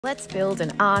Let's build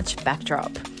an arch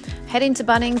backdrop. Head into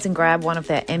Bunnings and grab one of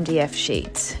their MDF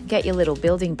sheets. Get your little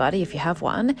building buddy if you have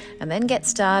one, and then get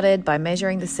started by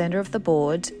measuring the centre of the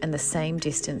board and the same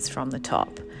distance from the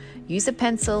top. Use a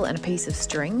pencil and a piece of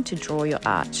string to draw your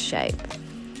arch shape.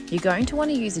 You're going to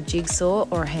want to use a jigsaw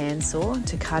or a handsaw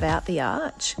to cut out the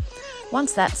arch.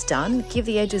 Once that's done, give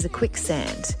the edges a quick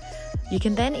sand. You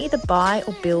can then either buy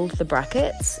or build the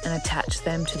brackets and attach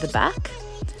them to the back.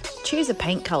 Choose a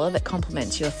paint colour that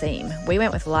complements your theme. We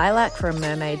went with lilac for a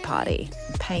mermaid party.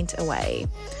 Paint away.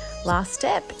 Last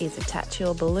step is attach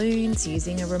your balloons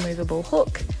using a removable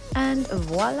hook, and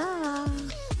voila!